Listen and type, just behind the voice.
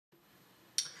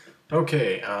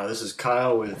Okay, this is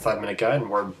Kyle with 5 Minute Guide, and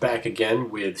we're back again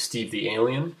with Steve the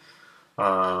Alien.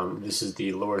 This is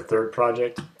the lower third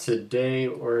project. Today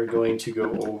we're going to go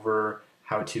over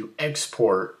how to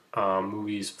export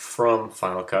movies from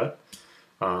Final Cut.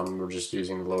 We're just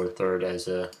using the lower third as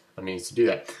a means to do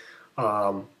that.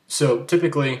 So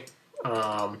typically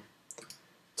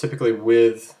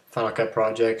with Final Cut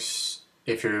projects,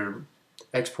 if you're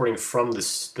exporting from the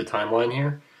timeline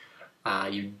here,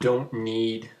 you don't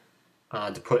need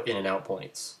to put in and out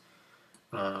points.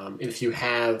 If you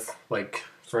have, like,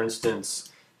 for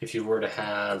instance, if you were to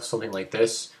have something like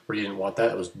this, where you didn't want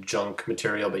that, it was junk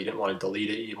material, but you didn't want to delete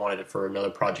it, you wanted it for another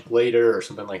project later or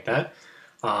something like that,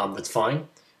 that's fine.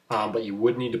 But you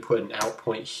would need to put an out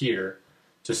point here,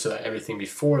 just so that everything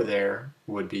before there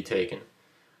would be taken,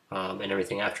 and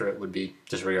everything after it would be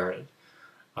disregarded.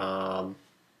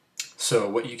 So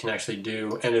what you can actually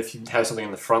do, and if you have something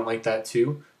in the front like that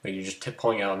too, like you're just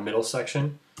pulling out a middle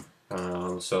section,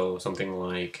 so something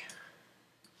like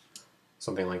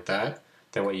that,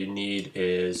 then what you need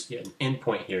is an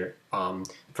endpoint here.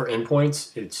 For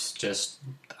endpoints, it's just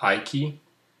I key,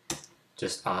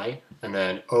 just I, and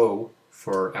then O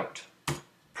for out.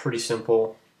 Pretty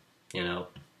simple, you know,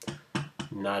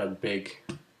 not a big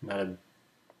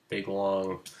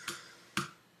long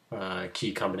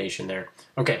key combination there.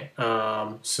 Okay,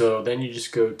 so then you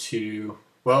just go to,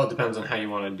 well, it depends on how you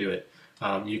want to do it.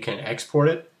 You can export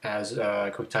it as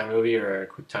a QuickTime movie or a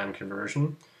QuickTime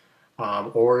conversion,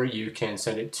 or you can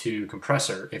send it to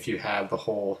compressor if you have the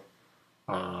whole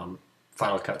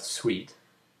Final Cut suite.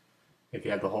 If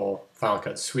you have the whole Final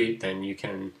Cut suite, then you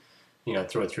can,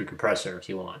 throw it through compressor if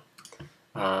you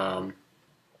want.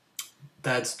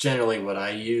 That's generally what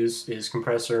I use, is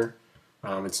compressor.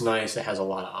 It's nice, it has a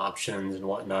lot of options and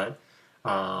whatnot,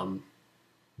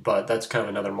 but that's kind of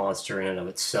another monster in and of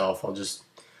itself. I'll just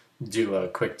do a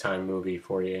QuickTime movie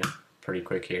for you pretty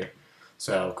quick here.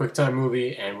 So, QuickTime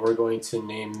movie, and we're going to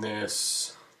name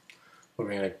this, what are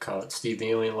we going to call it? Steve the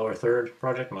Alien Lower Third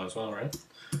Project? Might as well, right?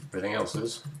 Everything else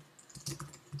is.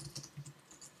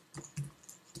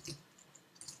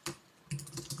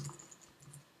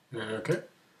 Okay,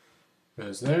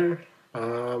 goes there.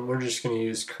 We're just going to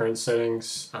use current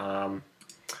settings.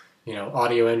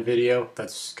 Audio and video,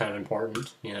 that's kind of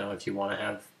important, if you want to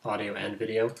have audio and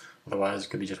video. Otherwise, it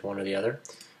could be just one or the other.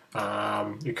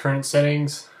 Your current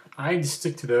settings, I'd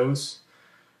stick to those.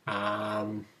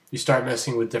 You start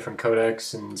messing with different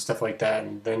codecs and stuff like that,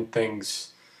 and then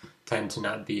things tend to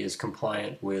not be as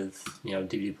compliant with,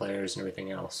 DVD players and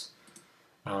everything else.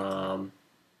 And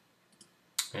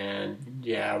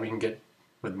yeah, we can get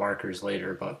with markers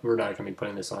later, but we're not going to be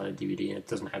putting this on a DVD, and it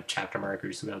doesn't have chapter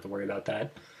markers, so we don't have to worry about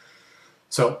that.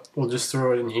 So we'll just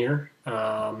throw it in here.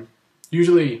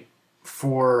 Usually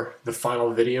for the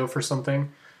final video for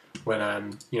something, when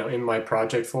I'm in my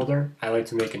project folder, I like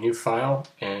to make a new file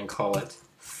and call it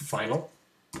final,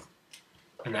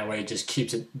 and that way it just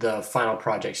keeps the final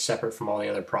project separate from all the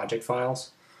other project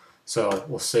files. So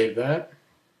we'll save that,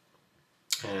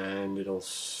 and it'll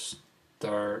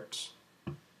start.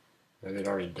 Maybe it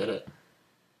already did it.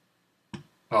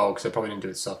 Oh, because I probably didn't do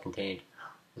it self-contained.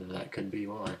 That could be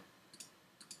why.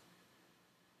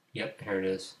 Yep, here it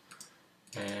is.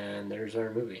 And there's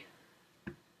our movie.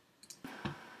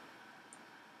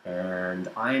 And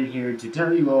I am here to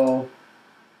tell you all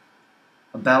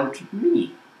about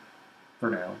me. For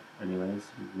now, anyways.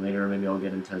 Later, maybe I'll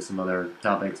get into some other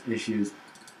topics, issues.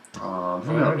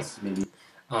 Who knows? Maybe.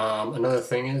 Another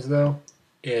thing is, though,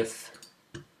 if...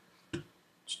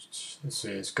 Let's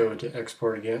see, let's go to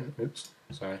export again. Oops,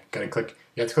 sorry. Gotta click.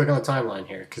 You have to click on the timeline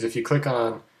here, because if you click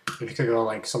on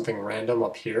like something random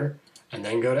up here and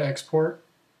then go to export,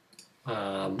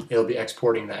 it'll be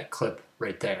exporting that clip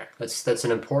right there. That's an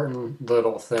important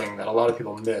little thing that a lot of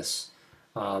people miss,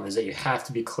 is that you have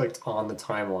to be clicked on the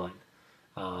timeline.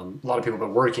 A lot of people have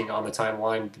been working on the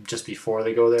timeline just before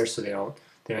they go there, so they don't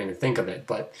even think of it.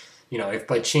 But if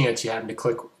by chance you happen to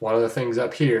click one of the things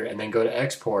up here and then go to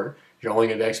export, you're only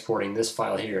going to be exporting this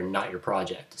file here and not your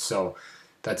project. So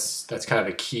that's kind of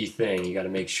a key thing you got to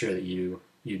make sure that you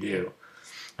do.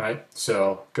 All right,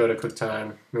 so go to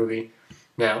QuickTime Movie.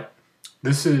 Now,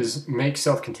 this is make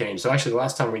self-contained. So actually, the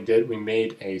last time we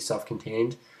made a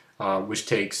self-contained, which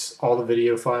takes all the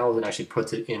video files and actually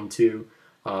puts it into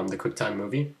the QuickTime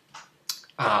Movie.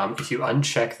 If you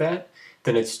uncheck that,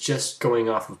 then it's just going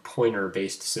off of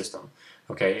pointer-based system.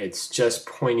 Okay, it's just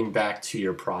pointing back to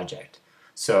your project.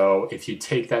 So if you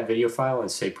take that video file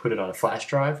and say put it on a flash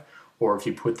drive, or if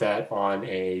you put that on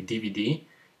a DVD,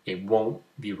 it won't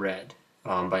be read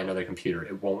by another computer.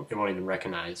 It won't even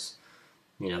recognize,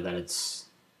 that it's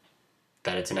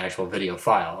that it's an actual video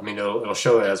file. I mean, it'll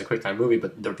show it as a QuickTime movie,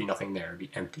 but there'll be nothing there. It'll be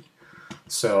empty.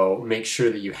 So make sure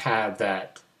that you have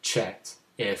that checked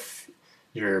if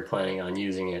you're planning on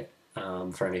using it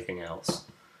for anything else.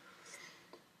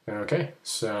 Okay,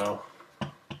 so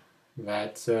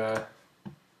that's our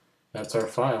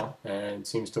file, and it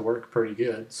seems to work pretty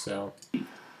good. So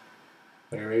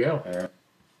there we go.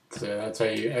 So that's how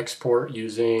you export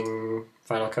using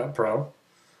Final Cut Pro.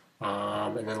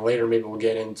 And then later maybe we'll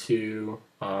get into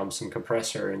some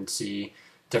compressor and see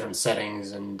different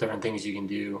settings and different things you can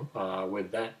do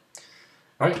with that.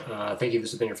 All right, thank you.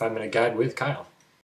 This has been your 5-minute guide with Kyle.